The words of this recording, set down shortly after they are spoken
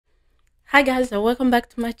Hi guys, and welcome back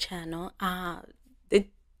to my channel. The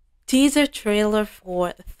teaser trailer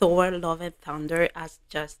for Thor Love and Thunder has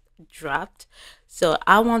just dropped, so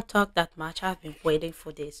I won't talk that much. I've been waiting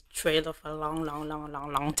for this trailer for a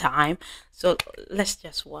long time, so let's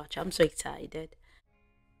just watch. I'm so excited.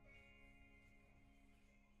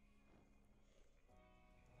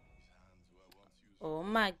 Oh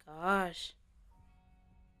my gosh.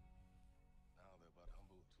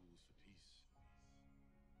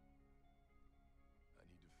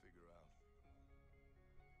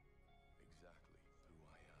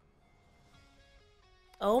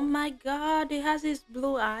 Oh my god, he has his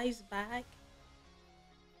blue eyes back.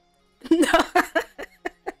 No.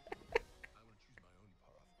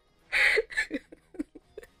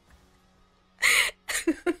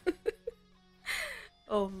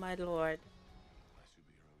 Oh my lord.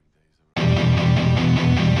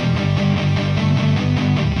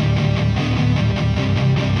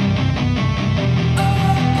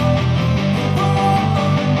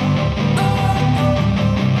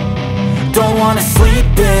 Don't wanna sleep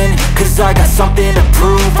in, cause I got something to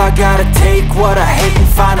prove. I gotta take what I hate and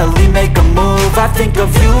finally make a move. I think of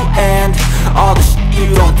you and all the shit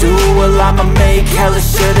you don't do. Well, I'ma make hella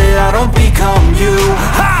sure that I don't become you.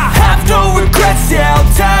 I have no regrets, yeah, I'll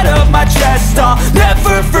tie up my chest. I'll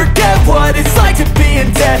never forget what it's like to be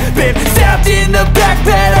in debt. Been stabbed in the back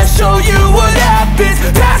bed, I'll show you what happens.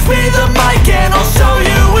 Pass me the mic and I'll show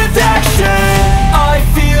you with action. I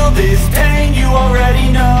feel this pain, you already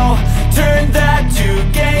know. Turn that to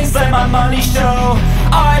gains, let my money show.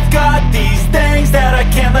 I've got these things that I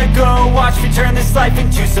can't let go. Watch me turn this life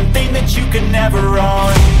into something that you could never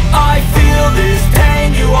own. I feel this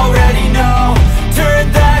pain, you already know.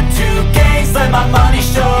 Turn that to gains, let my money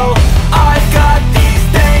show. I've got these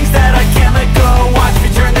things that I can't let go. Watch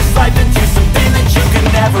me turn this life into something that you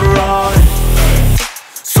could never own.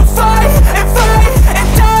 So fight and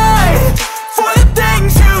die for the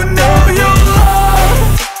things you know you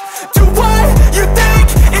love. Do what you think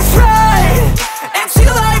is right, and see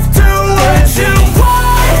life do what you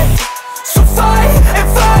want. So fight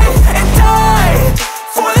and die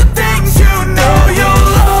for the things you know you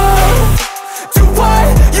love. Do what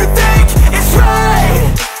you think is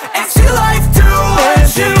right, and see life do what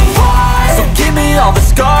you want. So give me all the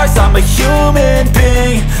scars, I'm a human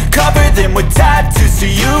being. Cover them with tattoos so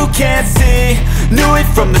you can't see. Knew it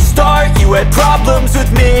from the start, you had problems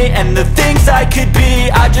with me and the things I could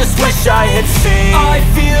be, I just wish I had seen. I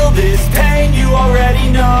feel this pain, you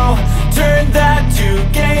already know. Turn that to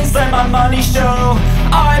gains, let my money show.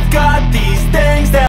 I've got these things that